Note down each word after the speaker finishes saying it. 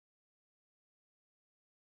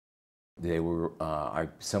they were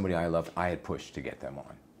somebody I loved. I had pushed to get them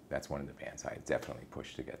on. That's one of the bands I had definitely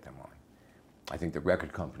pushed to get them on. I think the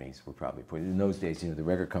record companies were probably putting, in those days, you know, the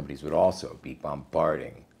record companies would also be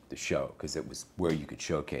bombarding the show because it was where you could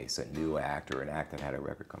showcase a new act or an act that had a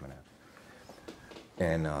record coming out.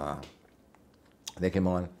 And they came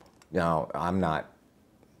on. Now, I'm not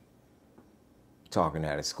talking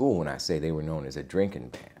out of school when I say they were known as a drinking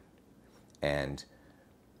band. And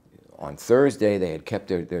on Thursday, they had kept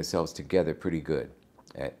themselves together pretty good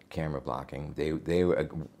at camera blocking. They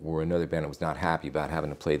were another band that was not happy about having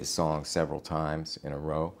to play the song several times in a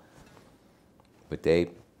row. But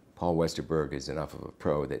Paul Westerberg is enough of a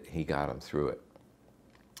pro that he got them through it.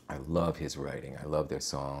 I love his writing. I love their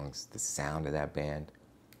songs, the sound of that band.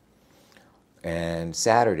 And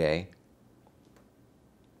Saturday,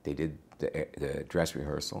 they did the dress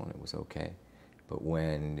rehearsal, and it was okay. But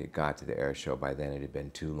when it got to the air show, by then it had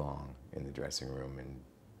been too long in the dressing room and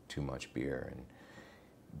too much beer.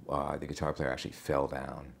 And the guitar player actually fell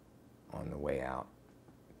down on the way out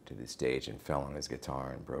to the stage and fell on his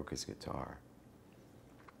guitar and broke his guitar.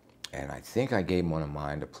 And I think I gave one of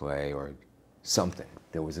mine to play or something.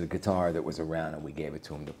 There was a guitar that was around and we gave it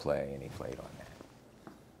to him to play and he played on that.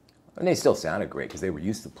 And they still sounded great because they were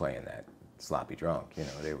used to playing that sloppy drunk. You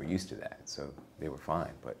know, they were used to that, so they were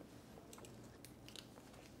fine. But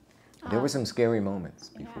there were some scary moments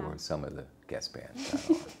before some of the guest bands got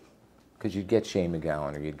on. Because you'd get Shane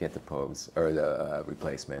MacGowan or you'd get the Pogues or the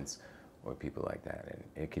Replacements or people like that.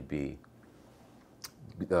 And it could be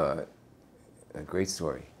a great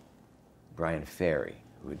story. Brian Ferry,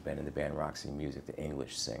 who had been in the band Roxy Music, the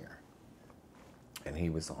English singer. And he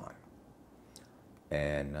was on.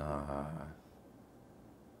 And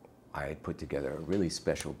I had put together a really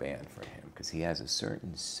special band for him because he has a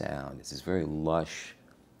certain sound. It's this very lush.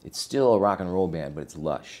 It's still a rock and roll band, but it's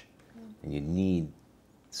lush. And you need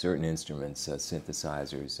certain instruments,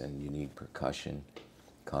 synthesizers, and you need percussion,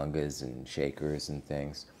 congas and shakers and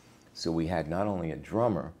things. So we had not only a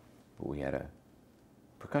drummer, but we had a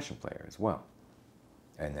percussion player as well.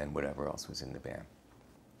 And then whatever else was in the band.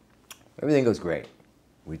 Everything goes great.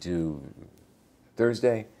 We do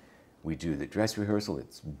Thursday, we do the dress rehearsal.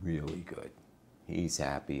 It's really good. He's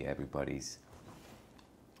happy, everybody's.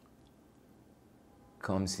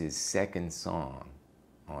 Comes his second song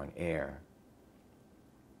on air,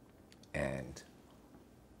 and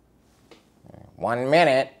 1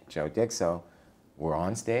 minute, Joe Dixo, we're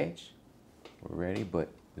on stage, we're ready, but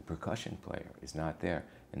the percussion player is not there.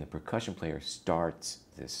 And the percussion player starts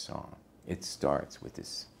this song. It starts with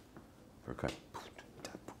this percussion.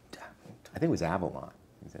 I think it was Avalon.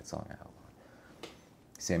 It was that song, Avalon.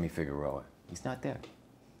 Sammy Figueroa. He's not there.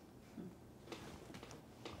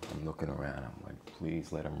 I'm looking around. I'm like,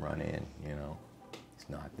 please let him run in, you know. He's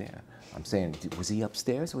not there. I'm saying, was he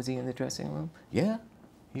upstairs? Was he in the dressing room? Yeah,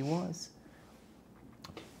 he was.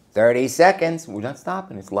 30 seconds. We're not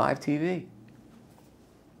stopping. It's live TV.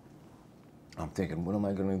 I'm thinking, what am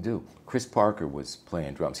I going to do? Chris Parker was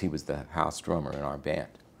playing drums. He was the house drummer in our band.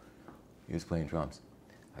 He was playing drums.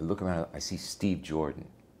 I look around, I see Steve Jordan,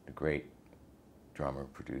 the great drummer,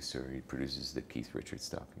 producer. He produces the Keith Richards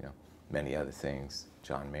stuff, you know, many other things,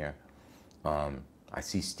 John Mayer. I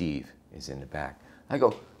see Steve is in the back. I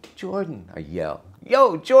go, Jordan, I yell,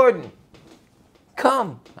 yo, Jordan,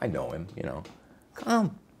 come. I know him, you know,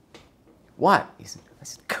 come. What? I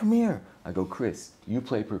said, come here. I go, Chris, you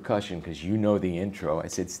play percussion because you know the intro. I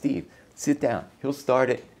said, Steve, sit down. He'll start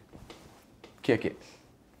it, kick it.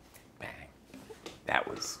 Bang. That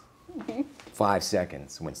was 5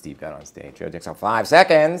 seconds when Steve got on stage. Joe Dixon, 5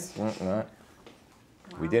 seconds.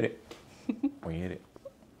 We did it. We hit it.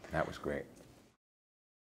 That was great.